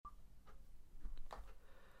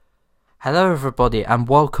Hello, everybody, and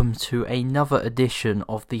welcome to another edition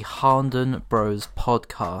of the Harnden Bros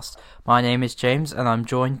podcast. My name is James, and I'm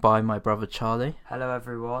joined by my brother Charlie. Hello,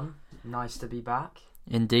 everyone. Nice to be back.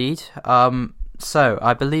 Indeed. So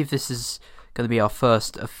I believe this is going to be our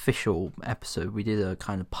first official episode. We did a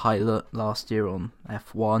kind of pilot last year on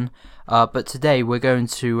F1, but today we're going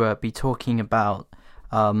to be talking about.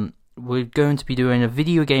 We're going to be doing a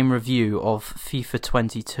video game review of FIFA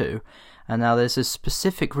 22. And now there's a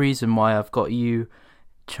specific reason why I've got you,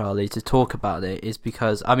 Charlie, to talk about it, is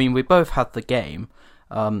because, we both had the game.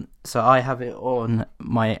 So I have it on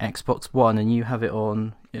my Xbox One and you have it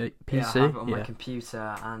on PC? Yeah, I have it on my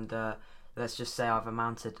computer, and let's just say I've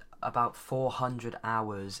amounted about 400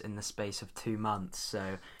 hours in the space of 2 months,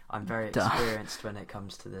 so I'm very experienced when it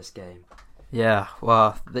comes to this game. Yeah,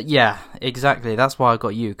 well, exactly. That's why I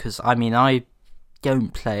got you, because, I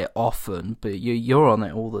don't play it often, but you're on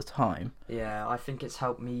it all the time. Yeah, I think it's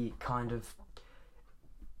helped me kind of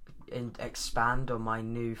expand on my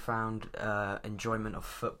newfound enjoyment of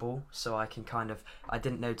football. So I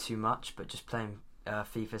didn't know too much, but just playing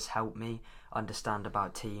FIFA's helped me understand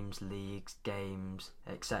about teams, leagues, games,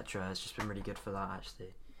 etc. It's just been really good for that,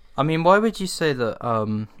 actually. Why would you say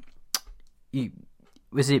that?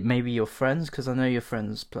 Was it maybe your friends? Because I know your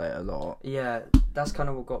friends play it a lot. Yeah, that's kind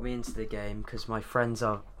of what got me into the game, because my friends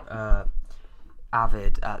are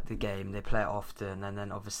avid at the game. They play it often, and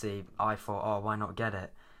then obviously I thought, why not get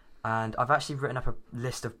it? And I've actually written up a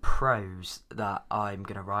list of pros that I'm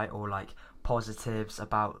going to write, or like positives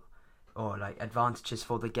about, or like advantages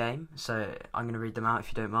for the game. So I'm going to read them out if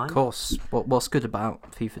you don't mind. Of course. What's good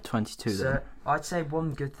about FIFA 22 then? So I'd say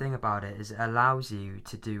one good thing about it is it allows you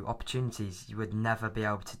to do opportunities you would never be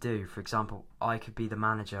able to do. For example, I could be the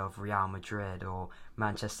manager of Real Madrid or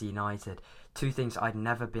Manchester United. Two things I'd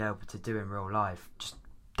never be able to do in real life, just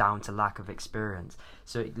down to lack of experience.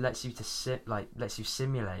 So it lets you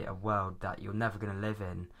simulate a world that you're never going to live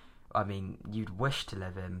in. You'd wish to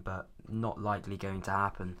live in, but not likely going to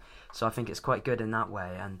happen. So I think it's quite good in that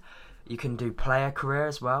way. And you can do player career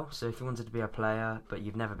as well. So if you wanted to be a player, but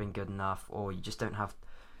you've never been good enough, or you just don't have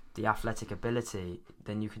the athletic ability,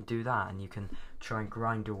 then you can do that, and you can try and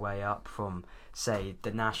grind your way up from, say,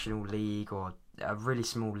 the National League or a really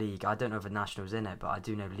small league. I don't know if the National's in it, but I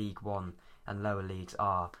do know League One and lower leagues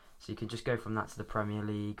are. So you can just go from that to the Premier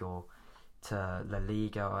League or to La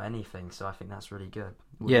Liga or anything. So I think that's really good.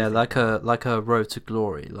 Yeah, like a road to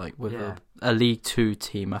glory, like with a League 2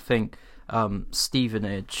 team. I think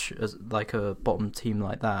Stevenage, as like a bottom team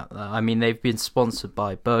like that. They've been sponsored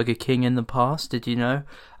by Burger King in the past. Did you know?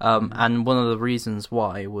 And one of the reasons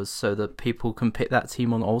why was so that people can pick that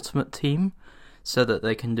team on Ultimate Team, so that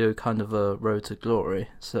they can do kind of a road to glory.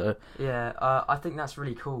 So yeah, I think that's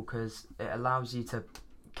really cool, because it allows you to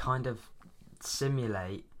kind of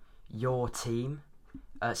simulate your team.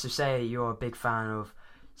 So say you're a big fan of,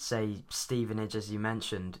 say, Stevenage, as you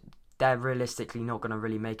mentioned. They're realistically not going to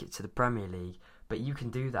really make it to the Premier League, but you can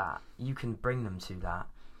do that. You can bring them to that,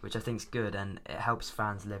 which I think is good, and it helps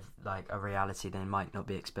fans live like a reality they might not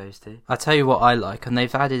be exposed to. I tell you what I like, and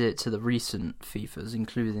they've added it to the recent FIFAs,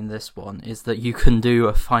 including this one, is that you can do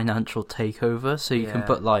a financial takeover. So you can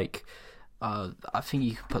put I think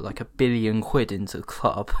you can put like £1 billion into the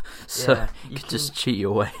club, so you can just cheat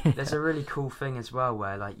your way. There's a really cool thing as well,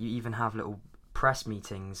 where like you even have little press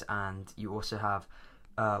meetings, and you also have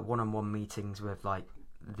one-on-one meetings with like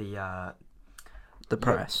the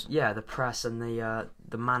press. Yeah, the press and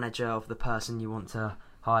the manager of the person you want to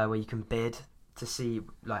hire, where you can bid to see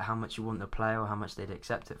like how much you want the player or how much they'd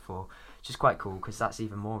accept it for, which is quite cool, because that's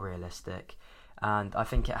even more realistic. And I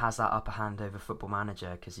think it has that upper hand over Football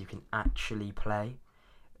Manager, because you can actually play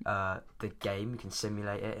the game, you can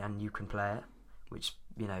simulate it, and you can play it, which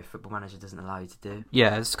Football Manager doesn't allow you to do.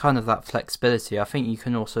 Yeah, it's kind of that flexibility. I think you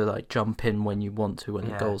can also like jump in when you want to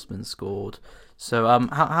when a goal's been scored. So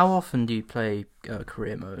how often do you play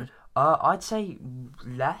career mode? I'd say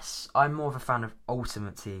less. I'm more of a fan of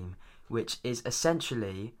Ultimate Team, which is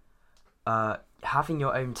essentially having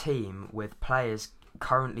your own team with players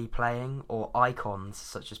currently playing, or icons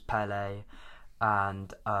such as Pele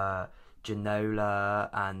and Ginola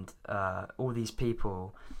and all these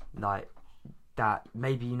people like that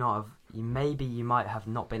maybe you might have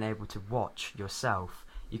not been able to watch yourself.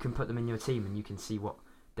 You can put them in your team and you can see what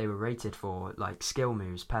they were rated for, like skill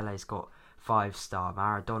moves. Pele's got 5-star,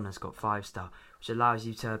 Maradona's got 5-star, which allows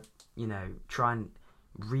you to try and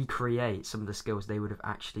recreate some of the skills they would have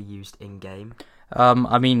actually used in game. I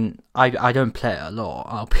don't play it a lot,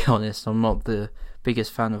 I'll be honest. I'm not the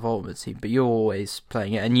biggest fan of Ultimate Team, but you're always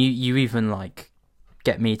playing it, and you even like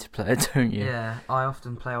get me to play it, don't you? Yeah, I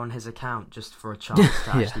often play on his account just for a chance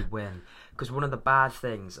to Yeah. actually win. Because one of the bad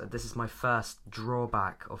things, and this is my first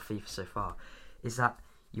drawback of FIFA so far, is that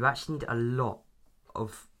you actually need a lot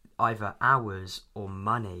of either hours or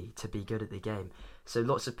money to be good at the game. So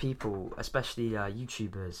lots of people, especially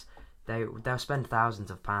YouTubers, they'll spend thousands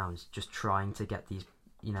of pounds just trying to get these,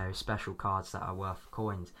 special cards that are worth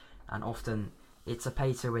coins. And often it's a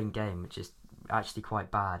pay-to-win game, which is actually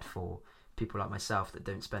quite bad for people like myself that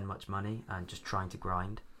don't spend much money and just trying to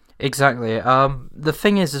grind. Exactly. The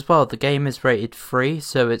thing is as well, the game is rated free,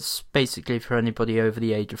 so it's basically for anybody over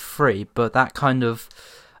the age of 3. But that kind of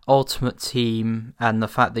Ultimate Team and the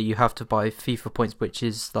fact that you have to buy FIFA points, which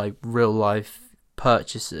is like real life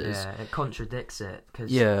purchases. Yeah, it contradicts it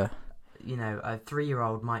because Yeah. A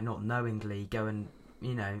 3-year-old might not knowingly go and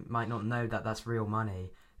might not know that that's real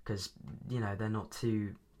money because they're not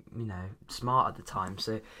too smart at the time,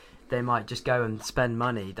 so they might just go and spend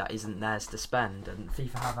money that isn't theirs to spend. And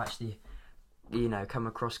FIFA have actually come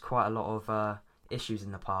across quite a lot of issues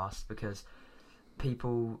in the past because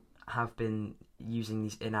people have been using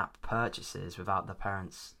these in-app purchases without the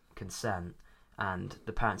parents' consent, and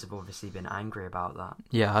the parents have obviously been angry about that.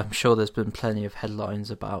 Yeah, I'm sure there's been plenty of headlines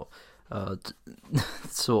about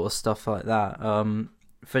sort of stuff like that.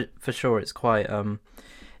 For sure, it's quite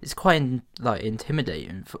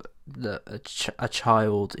intimidating for that a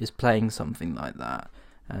child is playing something like that,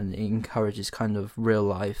 and it encourages kind of real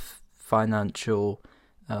life financial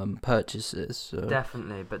purchases. So.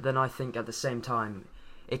 Definitely, but then I think at the same time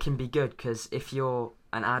it can be good because if you're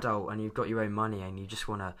an adult and you've got your own money and you just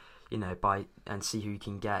want to buy and see who you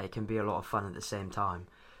can get, it can be a lot of fun at the same time.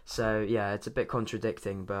 So yeah, it's a bit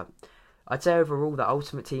contradicting, but I'd say overall the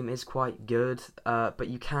Ultimate Team is quite good, but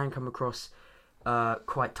you can come across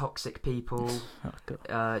quite toxic people,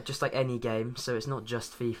 just like any game. So it's not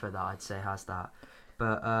just FIFA that I'd say has that.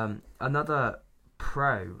 But another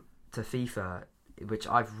pro to FIFA, which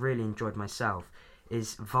I've really enjoyed myself,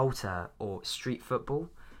 is Volta or Street Football,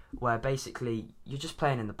 where basically you're just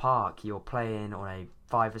playing in the park. You're playing on a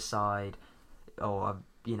five-a-side or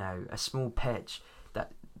a small pitch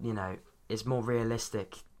that is more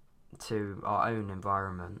realistic to our own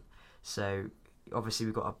environment. So obviously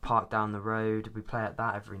we've got a park down the road. We play at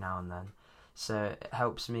that every now and then. So it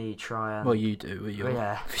helps me try and... Well, you do with your,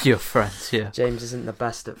 yeah. with your friends, yeah. James isn't the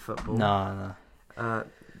best at football. No.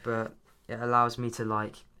 But it allows me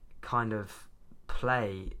to kind of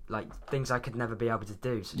play things I could never be able to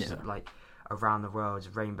do, such as around the world,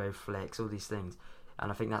 rainbow flicks, all these things. And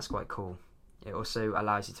I think that's quite cool. It also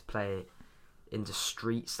allows you to play into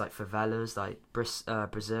streets like favelas, like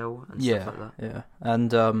Brazil and stuff like that. Yeah,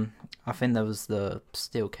 and I think there was the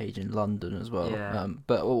steel cage in London as well. Yeah.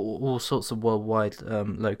 But all sorts of worldwide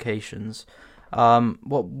locations.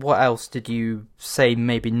 What else did you say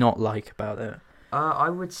maybe not like about it? I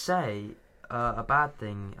would say a bad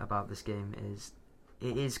thing about this game is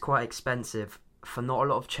it is quite expensive for not a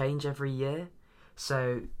lot of change every year.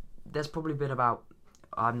 So there's probably been about,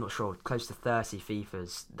 I'm not sure, close to 30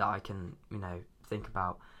 FIFAs that I can, think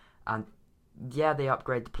about. And yeah, they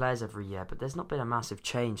upgrade the players every year, but there's not been a massive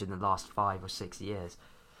change in the last 5 or 6 years.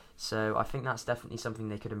 So I think that's definitely something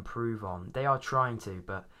they could improve on. They are trying to,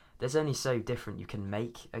 but there's only so different you can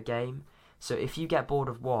make a game. So if you get bored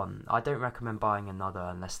of one, I don't recommend buying another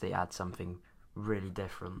unless they add something really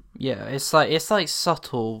different. Yeah, it's like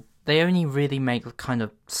subtle. They only really make kind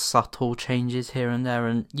of subtle changes here and there,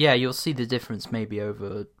 and yeah, you'll see the difference maybe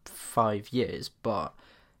over 5 years, but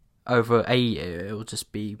over a year it'll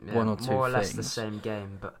just be one or two more or things. less the same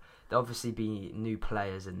game. But there'll obviously be new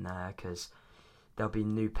players in there because there'll be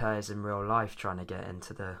new players in real life trying to get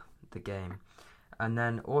into the game. And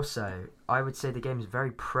then also, I would say the game is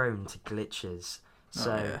very prone to glitches.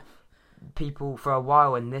 So people, for a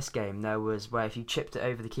while in this game, there was where if you chipped it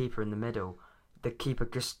over the keeper in the middle, the keeper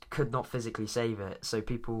just could not physically save it. So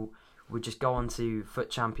people would just go on to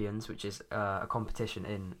Foot Champions, which is a competition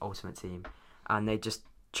in Ultimate Team, and they'd just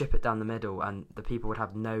chip it down the middle, and the people would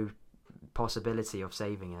have no possibility of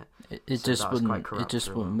saving it. It just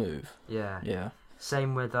wouldn't move. Yeah.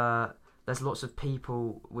 Same with there's lots of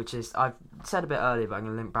people, which is, I've said a bit earlier, but I'm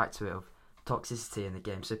going to link back to it, of toxicity in the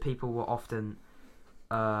game. So people will often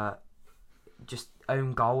just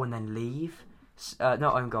own goal and then leave. Not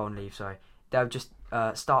own goal and leave, sorry. They'll just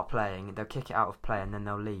start playing, they'll kick it out of play, and then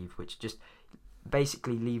they'll leave, which just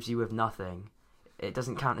basically leaves you with nothing. It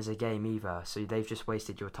doesn't count as a game either, so they've just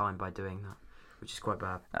wasted your time by doing that, which is quite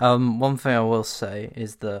bad. One thing I will say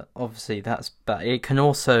is that obviously that's bad. It can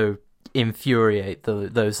also infuriate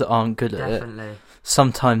those that aren't good at it. Definitely.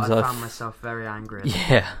 Sometimes I found myself very angry.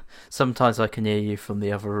 Yeah, sometimes I can hear you from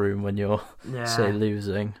the other room when you're, say,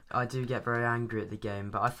 losing. I do get very angry at the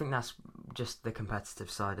game, but I think that's just the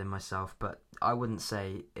competitive side in myself. But I wouldn't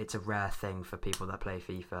say it's a rare thing for people that play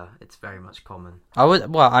FIFA. It's very much common.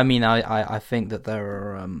 I think that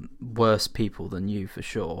there are worse people than you for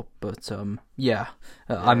sure. But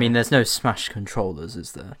I mean, there's no Smash controllers,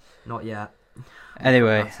 is there? Not yet.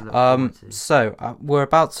 Anyway, so we're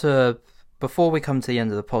about to. Before we come to the end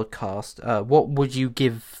of the podcast, what would you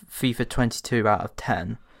give FIFA 22 out of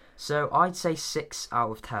 10? So I'd say 6 out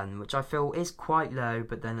of 10, which I feel is quite low,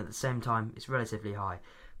 but then at the same time, it's relatively high.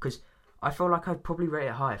 Because I feel like I'd probably rate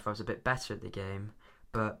it high if I was a bit better at the game,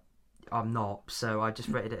 but I'm not, so I just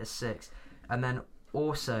rated it as 6. And then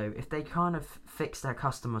also, if they kind of fix their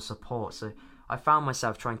customer support, so I found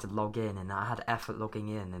myself trying to log in, and I had effort logging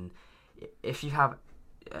in, and if you have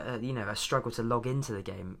a struggle to log into the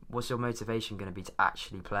game, what's your motivation going to be to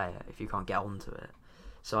actually play it if you can't get onto it?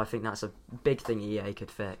 So I think that's a big thing EA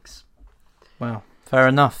could fix. Well, fair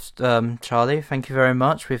enough, Charlie. Thank you very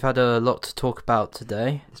much. We've had a lot to talk about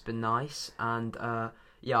today. It's been nice, and I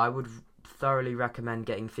would thoroughly recommend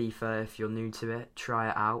getting FIFA if you're new to it. Try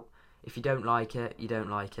it out. If you don't like it, you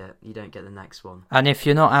don't like it. You don't get the next one. And if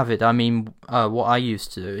you're not avid, I mean, what I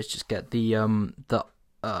used to do is just get the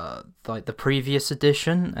previous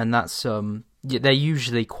edition, and that's they're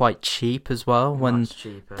usually quite cheap as well when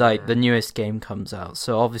the newest game comes out.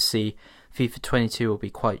 So obviously FIFA 22 will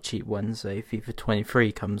be quite cheap when FIFA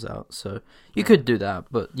 23 comes out, so you could do that.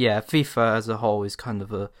 But yeah, FIFA as a whole is kind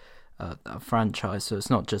of a franchise, so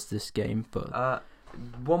it's not just this game. But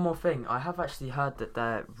one more thing, I have actually heard that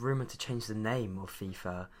they're rumoured to change the name of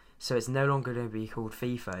FIFA. So it's no longer going to be called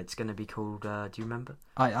FIFA. It's going to be called. Do you remember?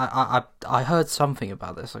 I heard something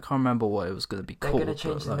about this. I can't remember what it was going to be called. They're going to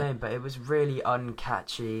change the name, but it was really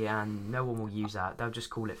uncatchy, and no one will use that. They'll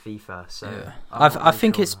just call it FIFA. So yeah. I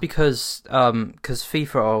think it's because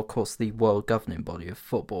FIFA are of course the world governing body of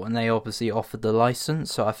football, and they obviously offered the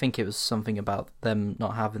license. So I think it was something about them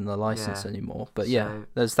not having the license anymore. But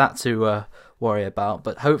there's that to worry about.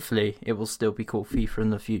 But hopefully it will still be called FIFA in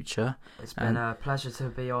the future. It's been a pleasure to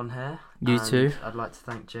be on here. You too. I'd like to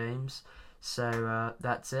thank James. So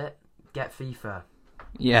that's it. Get FIFA.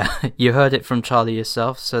 Yeah, you heard it from Charlie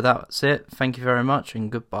yourself. So that's it. Thank you very much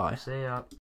and goodbye. See ya.